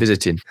they enjoy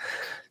visiting.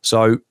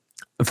 So,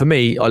 for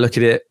me, I look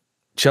at it,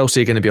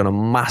 Chelsea are going to be on a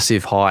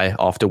massive high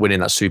after winning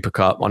that Super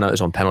Cup. I know it was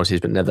on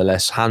penalties, but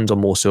nevertheless, hands on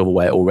more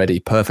silverware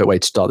already. Perfect way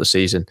to start the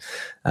season.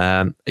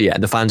 And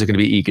the fans are going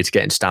to be eager to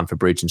get into Stamford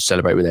Bridge and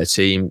celebrate with their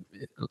team.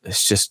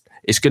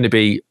 It's going to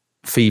be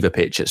fever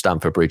pitch at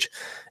Stamford Bridge,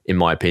 in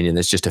my opinion.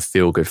 There's just a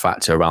feel-good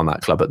factor around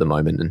that club at the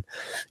moment. And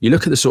you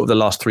look at the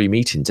last 3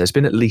 meetings, there's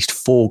been at least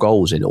 4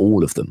 goals in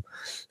all of them.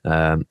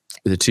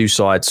 With the two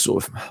sides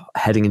sort of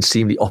heading in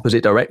seemingly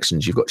opposite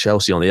directions. You've got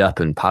Chelsea on the up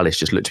and Palace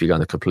just look to be going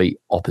the complete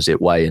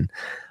opposite way. And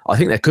I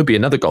think there could be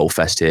another goal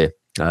fest here,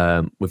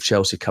 with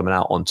Chelsea coming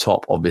out on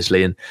top,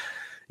 obviously. And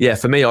yeah,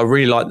 for me, I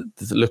really like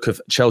the look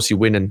of Chelsea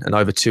winning and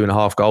over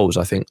 2.5 goals.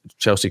 I think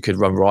Chelsea could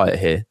run riot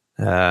here.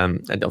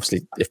 And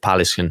obviously, if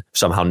Palace can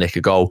somehow nick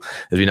a goal,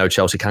 as we know,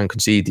 Chelsea can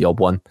concede the odd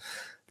one,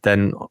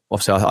 then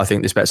obviously I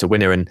think this bet's a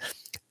winner. And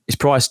it's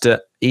priced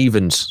at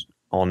evens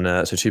on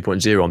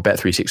 2.0 on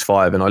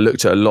Bet365, and I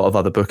looked at a lot of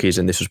other bookies,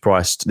 and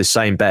the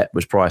same bet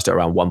was priced at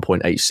around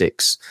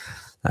 1.86.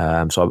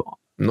 So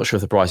I'm not sure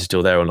if the price is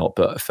still there or not,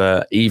 but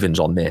for evens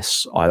on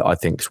this, I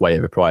think it's way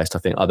overpriced. I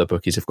think other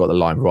bookies have got the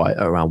line right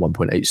at around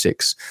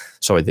 1.86.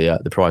 Sorry,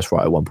 the price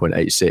right at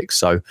 1.86.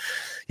 So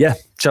yeah,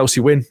 Chelsea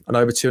win and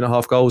over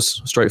 2.5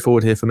 goals.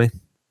 Straightforward here for me.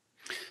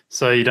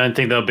 So you don't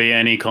think there'll be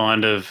any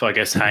kind of, I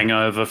guess,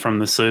 hangover from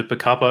the Super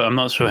Cup? I'm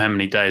not sure how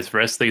many days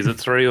rest. Is it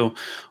 3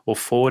 or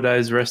 4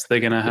 days rest they're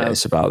going to have? Yeah,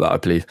 it's about that, I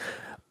believe.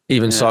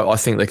 So, I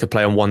think they could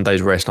play on 1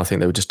 day's rest, and I think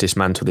they would just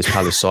dismantle this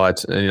Palace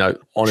side. And,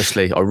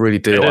 honestly, I really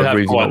do. I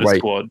really do not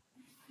rate.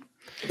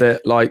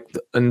 They're like,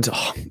 and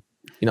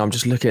I'm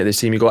just looking at this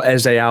team. You've got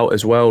Eze out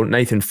as well.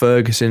 Nathan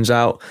Ferguson's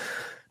out.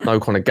 No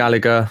Conor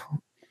Gallagher.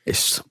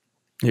 It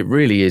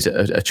really is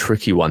a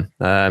tricky one.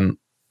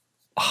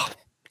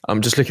 I'm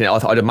just looking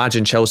at. I'd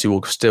imagine Chelsea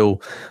will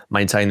still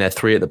maintain their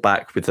 3 at the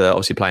back, with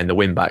obviously playing the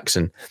wing backs,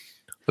 and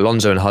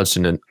Alonso and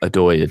Hudson and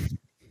Odoi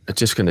are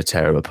just going to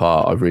tear them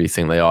apart. I really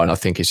think they are, and I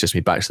think it's just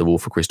me back to the wall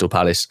for Crystal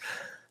Palace.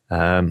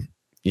 I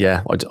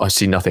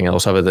see nothing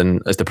else other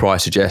than, as the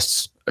price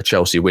suggests, a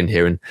Chelsea win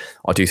here, and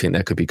I do think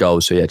there could be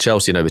goals. So yeah,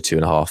 Chelsea in over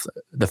 2.5.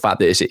 The fact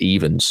that it's at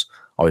evens,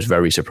 I was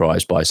very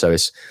surprised by. So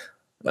it's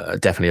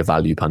definitely a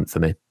value punt for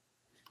me.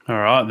 All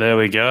right, there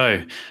we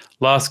go.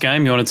 Last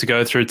game you wanted to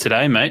go through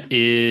today, mate,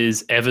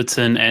 is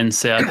Everton and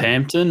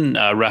Southampton.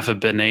 Rafa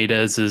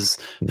Benitez's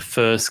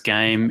first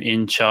game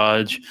in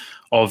charge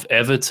of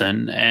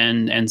Everton,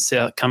 and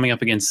coming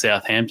up against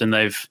Southampton,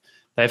 they've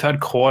had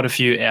quite a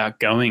few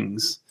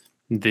outgoings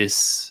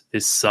this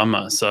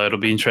summer. So it'll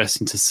be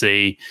interesting to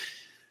see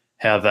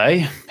how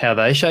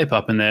they shape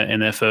up in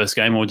their first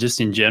game, or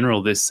just in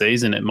general this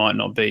season. It might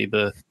not be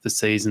the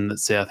season that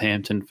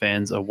Southampton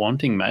fans are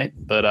wanting, mate.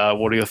 But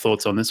what are your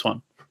thoughts on this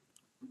one?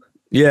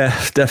 Yeah,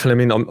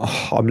 definitely. I mean,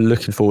 I'm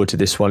looking forward to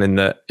this one, in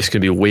that it's going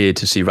to be weird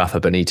to see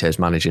Rafa Benitez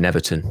managing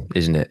Everton,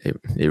 isn't it?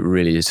 It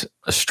really is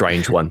a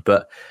strange one.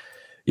 But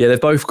yeah,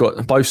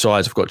 both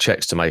sides have got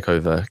checks to make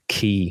over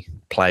key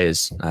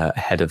players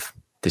ahead of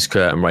this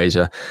curtain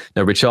raiser.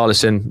 Now,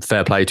 Richarlison,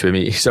 fair play to him.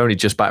 He's only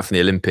just back from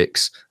the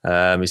Olympics.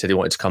 He said he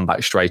wanted to come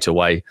back straight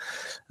away.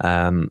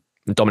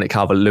 Dominic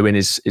Calvert-Lewin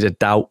is a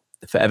doubt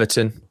for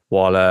Everton,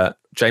 while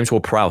James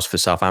Ward-Prowse for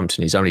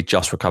Southampton, he's only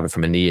just recovered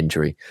from a knee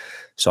injury.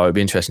 So it'd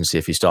be interesting to see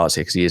if he starts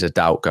here, because he is a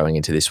doubt going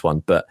into this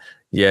one. But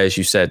yeah, as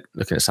you said,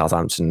 looking at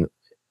Southampton,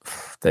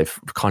 they've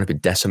kind of been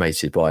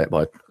decimated by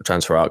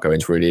transfer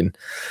outgoings, really. And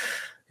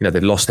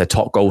they've lost their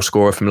top goal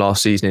scorer from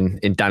last season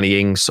in Danny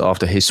Ings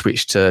after his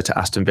switch to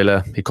Aston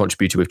Villa. He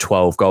contributed with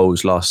 12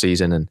 goals last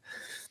season. And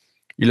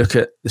you look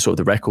at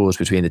the records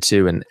between the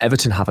two, and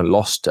Everton haven't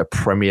lost a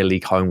Premier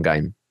League home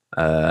game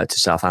to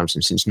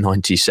Southampton since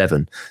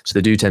 97. So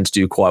they do tend to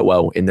do quite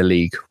well in the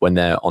league when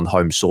they're on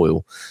home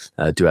soil,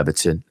 do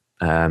Everton.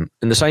 And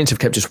the Saints have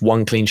kept just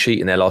 1 clean sheet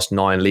in their last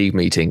 9 league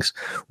meetings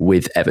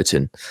with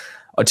Everton.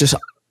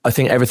 I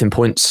think everything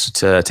points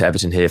to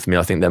Everton here for me.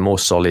 I think they're more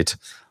solid.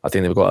 I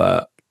think they've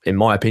got, in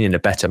my opinion, a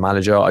better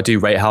manager. I do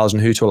rate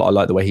Hasenhüttl. I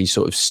like the way he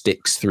sort of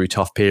sticks through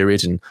tough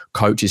periods and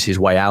coaches his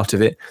way out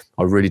of it.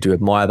 I really do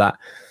admire that.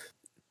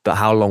 But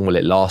how long will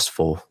it last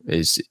for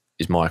is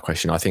my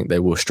question. I think they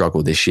will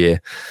struggle this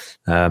year.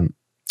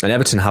 And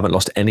Everton haven't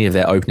lost any of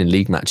their opening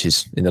league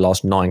matches in the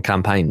last 9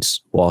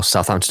 campaigns, while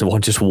Southampton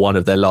won just one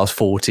of their last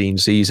 14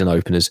 season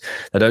openers.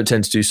 They don't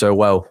tend to do so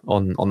well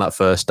on that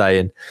first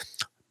day.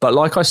 But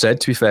like I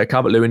said, to be fair,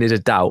 Calvert-Lewin is a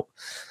doubt.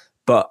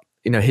 But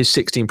his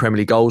 16 Premier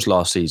League goals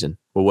last season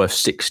were worth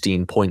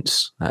 16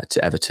 points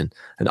to Everton.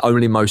 And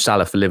only Mo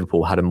Salah for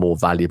Liverpool had a more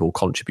valuable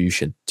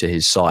contribution to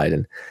his side.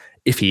 And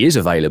if he is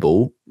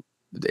available,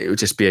 it would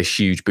just be a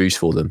huge boost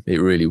for them.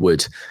 It really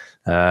would.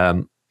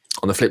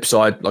 On the flip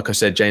side, like I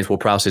said, James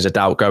Ward-Prowse is a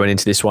doubt going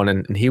into this one,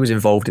 and he was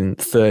involved in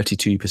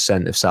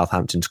 32% of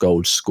Southampton's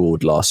goals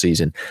scored last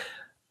season.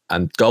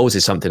 And goals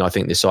is something I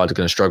think this side are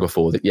going to struggle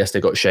for. That yes,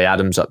 they've got Shea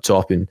Adams up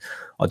top, and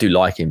I do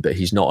like him, but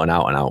he's not an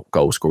out-and-out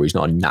goal scorer. He's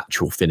not a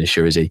natural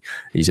finisher, is he?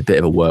 He's a bit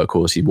of a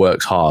workhorse. He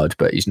works hard,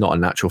 but he's not a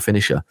natural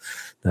finisher.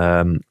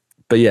 But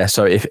yeah,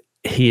 so if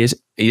he is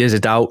a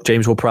doubt,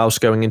 James Ward-Prowse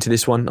going into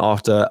this one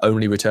after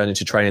only returning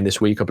to training this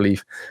week, I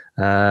believe.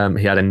 He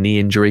had a knee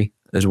injury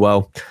as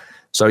well.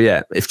 So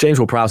yeah, if James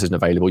Ward-Prowse isn't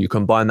available, you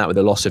combine that with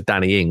the loss of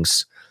Danny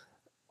Ings,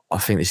 I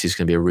think this is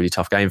going to be a really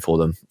tough game for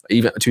them.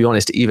 Even to be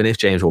honest, even if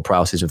James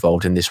Ward-Prowse is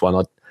involved in this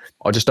one,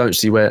 I just don't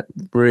see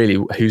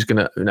who's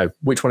going to,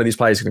 which one of these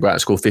players is going to go out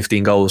and score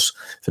 15 goals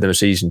for them a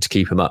season to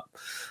keep him up.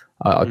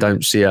 I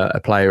don't see a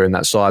player in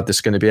that side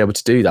that's going to be able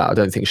to do that. I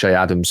don't think Shea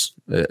Adams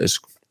has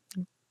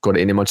got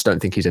it in him. I just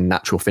don't think he's a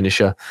natural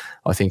finisher.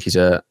 I think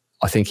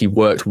he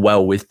worked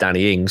well with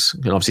Danny Ings.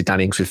 And obviously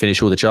Danny Ings would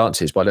finish all the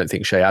chances, but I don't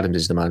think Shea Adams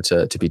is the man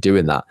to be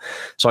doing that.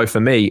 So for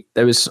me,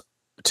 there was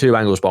 2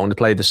 angles, but I want to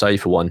play the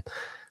safer one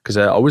because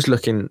I was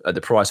looking at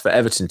the price for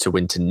Everton to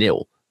win to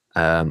 0.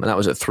 And that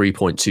was at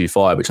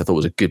 3.25, which I thought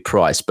was a good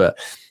price. But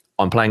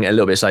I'm playing it a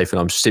little bit safer,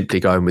 and I'm simply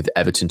going with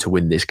Everton to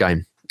win this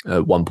game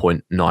at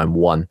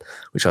 1.91,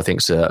 which I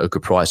think is a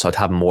good price. I'd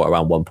have more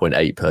around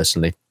 1.8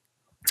 personally.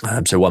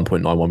 So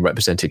 1.91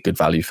 represented good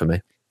value for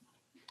me.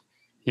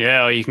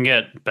 Yeah, well, you can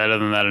get better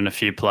than that in a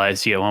few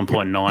places. You get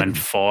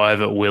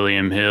 1.95 at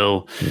William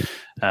Hill,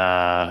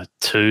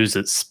 2s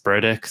at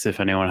Spreadex if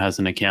anyone has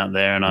an account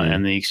there,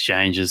 and the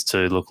exchanges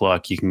too look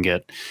like you can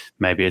get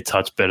maybe a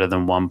touch better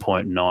than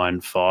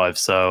 1.95.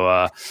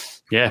 So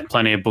yeah,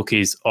 plenty of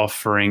bookies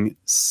offering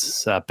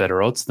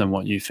better odds than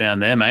what you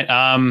found there, mate.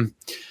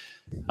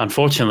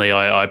 Unfortunately,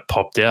 I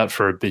popped out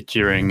for a bit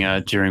during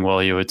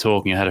while you were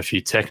talking. I had a few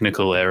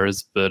technical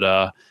errors, but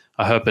I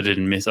hope I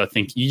didn't miss. I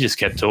think you just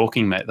kept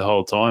talking, mate, the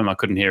whole time. I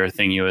couldn't hear a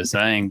thing you were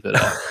saying, but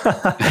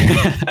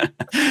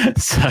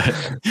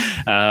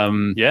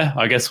yeah,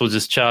 I guess we'll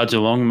just charge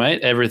along,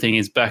 mate. Everything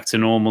is back to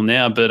normal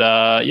now,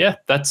 but yeah,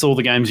 that's all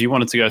the games you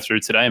wanted to go through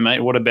today, mate.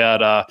 What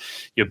about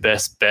your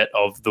best bet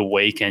of the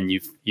week? And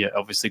you've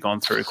obviously gone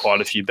through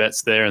quite a few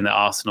bets there in the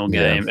Arsenal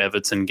game,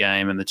 Everton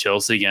game, and the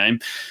Chelsea game.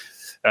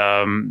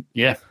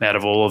 Yeah, out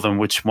of all of them,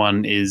 which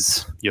one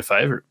is your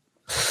favourite?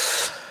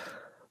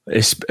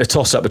 It's a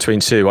toss-up between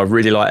 2. I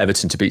really like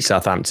Everton to beat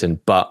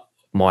Southampton, but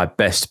my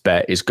best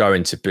bet is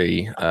going to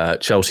be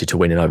Chelsea to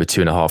win in over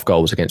 2.5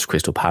 goals against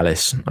Crystal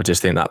Palace. I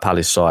just think that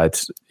Palace side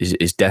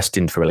is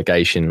destined for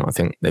relegation. I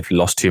think they've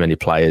lost too many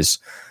players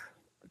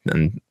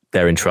and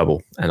they're in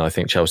trouble. And I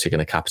think Chelsea are going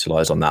to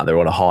capitalise on that. They're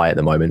on a high at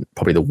the moment,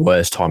 probably the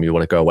worst time you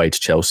want to go away to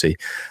Chelsea.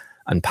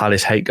 And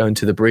Palace hate going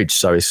to the Bridge,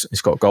 so it's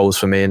got goals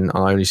for me, and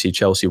I only see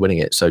Chelsea winning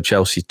it. So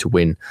Chelsea to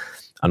win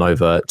and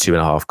over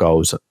 2.5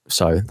 goals.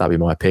 So that'd be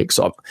my pick.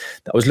 So I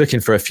was looking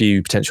for a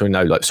few potential,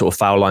 like sort of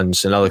foul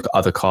lines and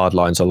other card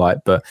lines I like.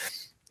 But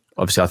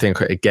obviously, I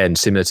think, again,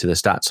 similar to the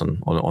stats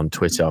on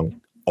Twitter,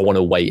 I want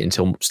to wait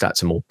until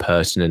stats are more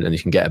pertinent and you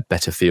can get a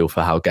better feel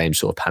for how games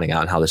sort of panning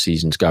out and how the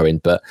season's going.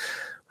 But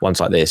ones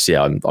like this,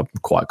 yeah, I'm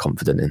quite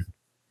confident in.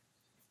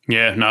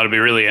 Yeah, no, it'll be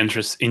really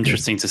interesting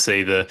to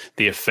see the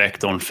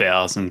effect on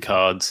fouls and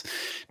cards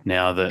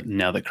now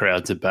that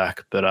crowds are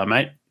back. But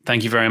mate,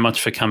 thank you very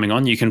much for coming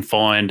on. You can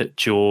find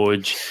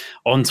George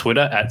on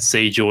Twitter at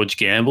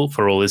 @CGeorgeGamble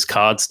for all his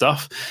card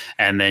stuff,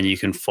 and then you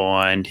can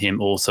find him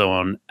also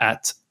on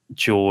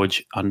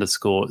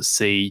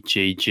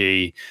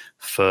 @George_CGG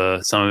for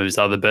some of his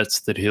other bets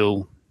that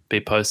he'll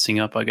be posting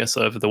up, I guess,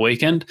 over the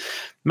weekend,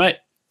 mate.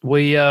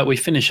 We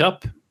finish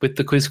up with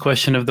the quiz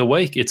question of the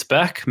week. It's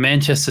back.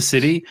 Manchester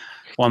City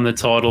won the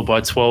title by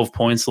 12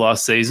 points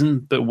last season,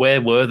 but where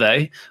were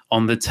they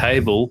on the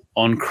table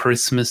on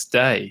Christmas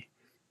Day?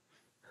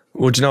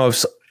 Well, do you know,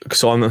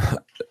 so I'm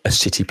a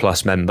City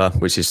Plus member,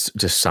 which is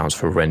just sounds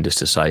horrendous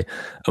to say.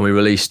 And we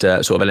released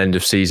sort of an end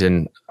of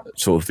season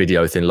sort of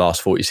video thing,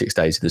 last 46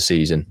 days of the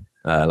season,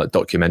 like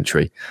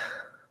documentary.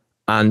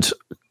 And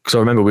because I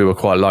remember we were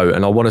quite low,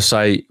 and I want to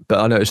say, but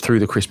I know it was through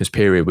the Christmas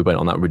period we went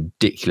on that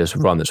ridiculous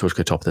run that took us to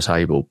the top of the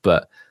table.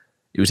 But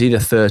it was either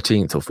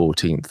 13th or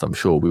 14th. I'm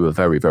sure we were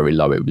very, very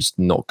low. It was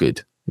not good.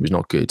 It was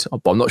not good.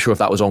 But I'm not sure if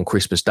that was on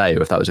Christmas Day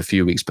or if that was a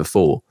few weeks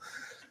before.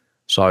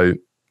 So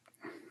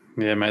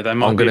yeah, mate, that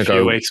might be a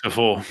few weeks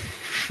before.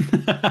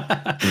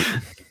 Because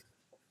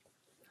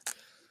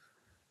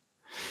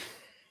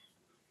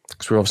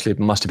we obviously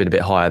must have been a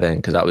bit higher then,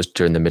 because that was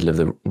during the middle of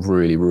the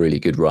really, really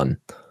good run.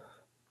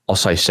 I'll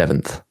say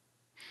 7th.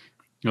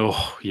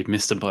 Oh, you've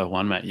missed it by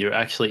one, mate. You're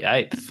actually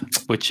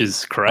 8th, which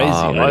is crazy.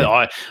 Oh,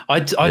 really? I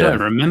don't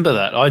remember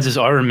that.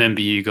 I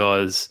remember you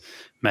guys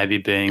maybe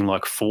being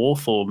like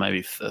 4th or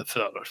maybe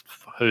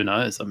who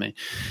knows? I mean,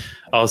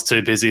 I was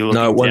too busy looking.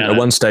 No, at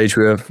one stage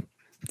we were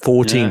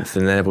 14th,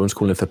 and then everyone's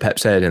calling for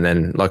Pep's head. And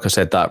then, like I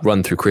said, that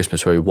run through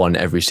Christmas where we won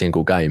every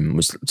single game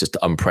was just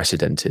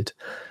unprecedented.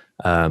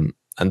 And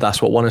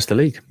that's what won us the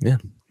league. Yeah,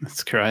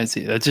 that's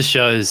crazy. That just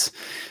shows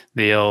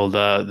the old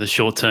the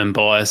short-term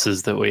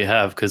biases that we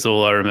have, because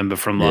all I remember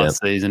from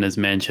last season is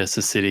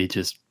Manchester City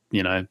just,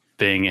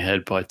 being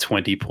ahead by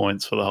 20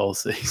 points for the whole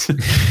season.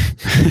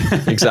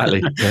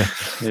 Exactly.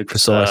 Yeah,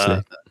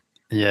 precisely.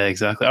 Yeah,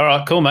 exactly. All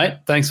right, cool, mate.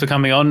 Thanks for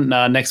coming on.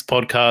 Next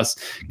podcast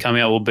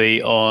coming out will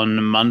be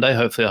on Monday.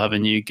 Hopefully I'll have a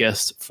new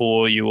guest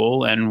for you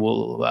all, and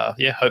we'll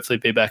hopefully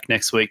be back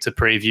next week to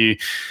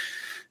preview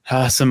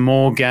some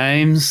more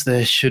games.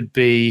 There should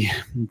be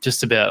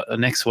just about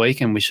next week,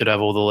 and we should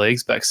have all the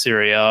leagues back.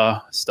 Serie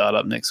A start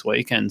up next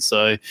week, and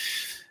so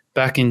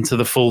back into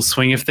the full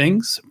swing of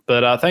things.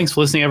 But thanks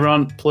for listening,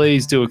 everyone.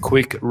 Please do a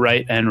quick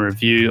rate and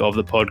review of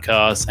the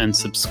podcast and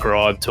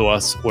subscribe to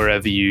us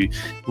wherever you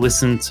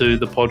listen to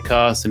the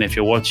podcast. And if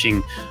you're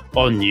watching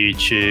on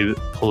YouTube,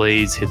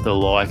 please hit the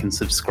like and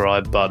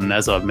subscribe button.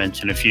 As I've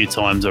mentioned a few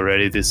times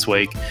already this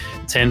week,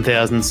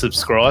 10,000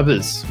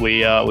 subscribers.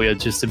 We are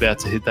just about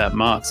to hit that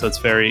mark, so it's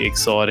very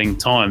exciting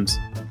times.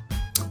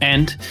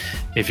 And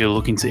if you're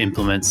looking to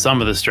implement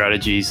some of the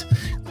strategies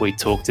we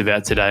talked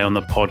about today on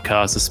the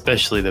podcast,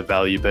 especially the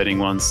value betting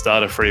ones,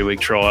 start a free week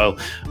trial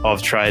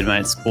of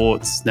TradeMate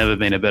Sports. Never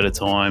been a better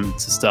time to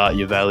start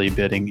your value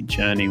betting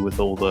journey with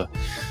all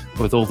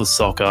the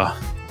soccer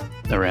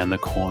around the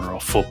corner,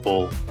 or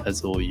football,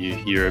 as all you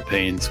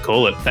Europeans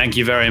call it. Thank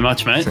you very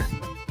much, mate.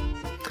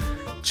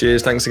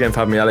 Cheers. Thanks again for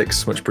having me,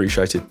 Alex. Much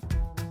appreciated.